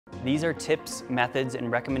These are tips, methods,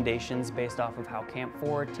 and recommendations based off of how Camp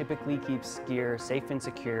 4 typically keeps gear safe and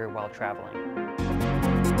secure while traveling.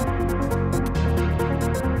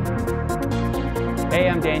 Hey,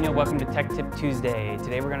 I'm Daniel. Welcome to Tech Tip Tuesday.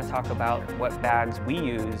 Today we're going to talk about what bags we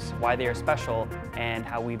use, why they are special, and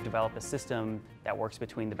how we've developed a system that works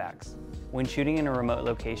between the bags. When shooting in a remote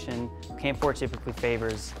location, Camp 4 typically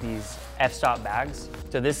favors these f-stop bags.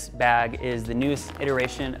 So this bag is the newest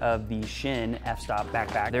iteration of the Shin f-stop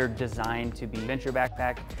backpack. They're designed to be an adventure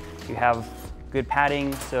backpack. You have good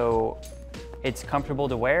padding, so it's comfortable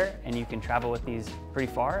to wear, and you can travel with these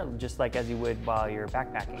pretty far, just like as you would while you're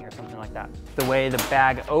backpacking or something like that. The way the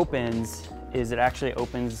bag opens is it actually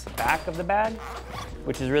opens the back of the bag,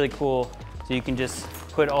 which is really cool. So you can just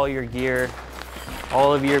put all your gear,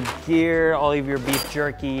 all of your beef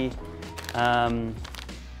jerky.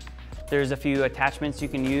 There's a few attachments you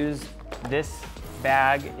can use. This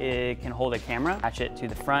bag, it can hold a camera, attach it to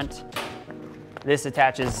the front. This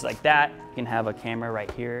attaches like that. You can have a camera right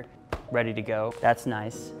here, ready to go. That's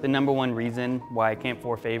nice. The number one reason why Camp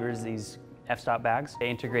 4 favors these f-stop bags, they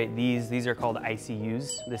integrate these are called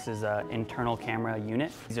ICUs. This is an internal camera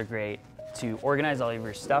unit. These are great to organize all of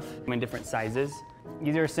your stuff in different sizes.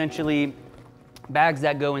 These are essentially bags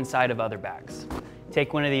that go inside of other bags.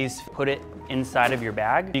 Take one of these, put it inside of your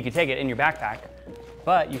bag. You can take it in your backpack,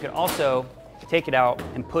 but you can also take it out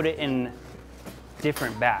and put it in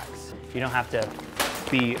different bags. You don't have to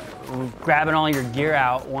be grabbing all your gear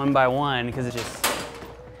out one by one, because it just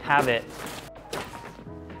have it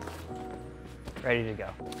ready to go.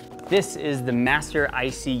 This is the Master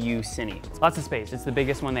ICU Cine. Lots of space. It's the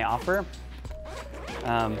biggest one they offer.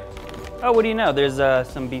 Oh, what do you know? There's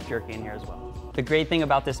some beef jerky in here as well. The great thing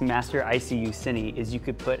about this Master ICU Cine is you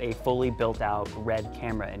could put a fully built out red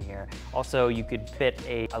camera in here. Also, you could fit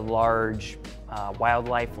a large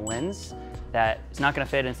wildlife lens that is not gonna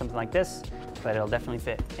fit in something like this, but it'll definitely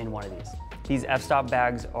fit in one of these. These f-stop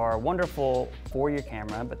bags are wonderful for your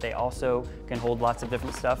camera, but they also can hold lots of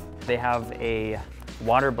different stuff. They have a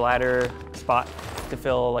water bladder spot to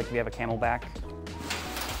fill, like if you have a Camelback.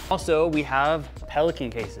 Also, we have Pelican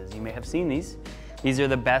cases. You may have seen these. These are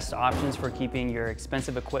the best options for keeping your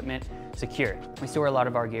expensive equipment secure. We store a lot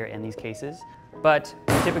of our gear in these cases, but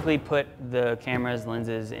we typically put the cameras,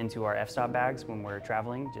 lenses into our f-stop bags when we're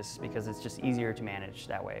traveling, just because it's just easier to manage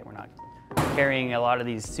that way. We're not carrying a lot of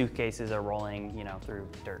these suitcases or rolling, through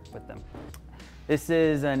dirt with them. This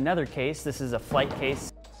is another case. This is a flight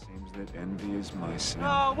case. Seems that envy is my sin.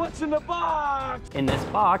 Oh, what's in the box? In this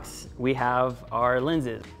box, we have our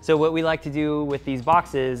lenses. So what we like to do with these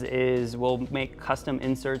boxes is we'll make custom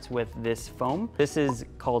inserts with this foam. This is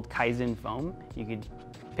called Kaizen foam. You could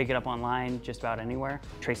pick it up online just about anywhere.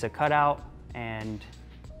 Trace a cutout and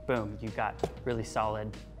boom, you've got really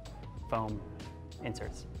solid foam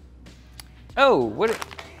inserts. Oh, what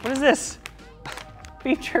is this?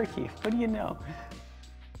 Beef jerky, what do you know?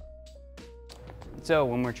 So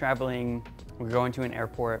when we're traveling, we're going to an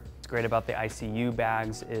airport. What's great about the ICU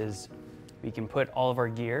bags is we can put all of our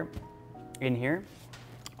gear in here,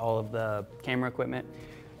 all of the camera equipment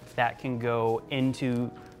that can go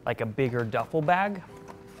into like a bigger duffel bag.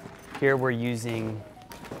 Here we're using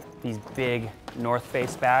these big North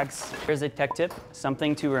Face bags. Here's a tech tip,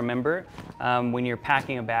 something to remember. When you're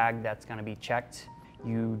packing a bag that's gonna be checked,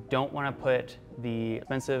 you don't wanna put the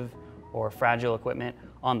expensive or fragile equipment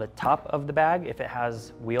on the top of the bag if it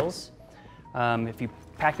has wheels. If you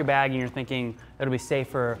pack your bag and you're thinking it'll be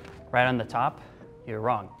safer right on the top, you're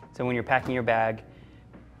wrong. So when you're packing your bag,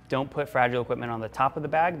 don't put fragile equipment on the top of the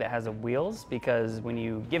bag that has wheels, because when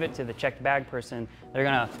you give it to the checked bag person, they're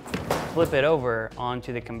gonna flip it over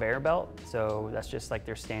onto the conveyor belt. So that's just like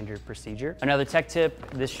their standard procedure. Another tech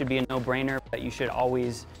tip, this should be a no-brainer, but you should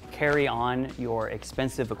always carry on your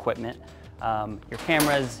expensive equipment. Your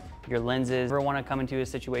cameras, your lenses. If you ever wanna come into a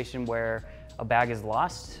situation where a bag is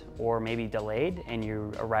lost or maybe delayed and you're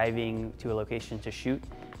arriving to a location to shoot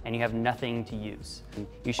and you have nothing to use,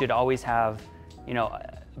 you should always have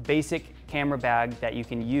a basic camera bag that you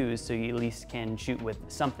can use so you at least can shoot with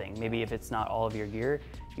something. Maybe if it's not all of your gear,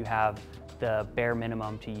 you have the bare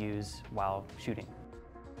minimum to use while shooting.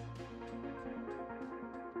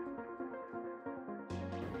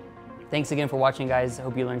 Thanks again for watching, guys. I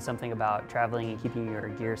hope you learned something about traveling and keeping your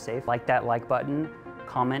gear safe. Like that like button,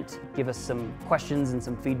 comment, give us some questions and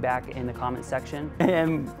some feedback in the comment section.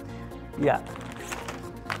 And yeah.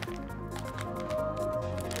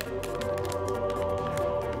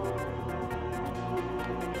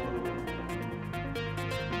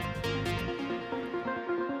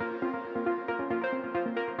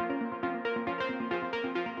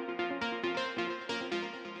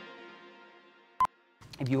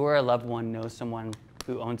 If you or a loved one knows someone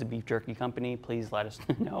who owns a beef jerky company, please let us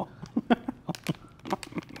know.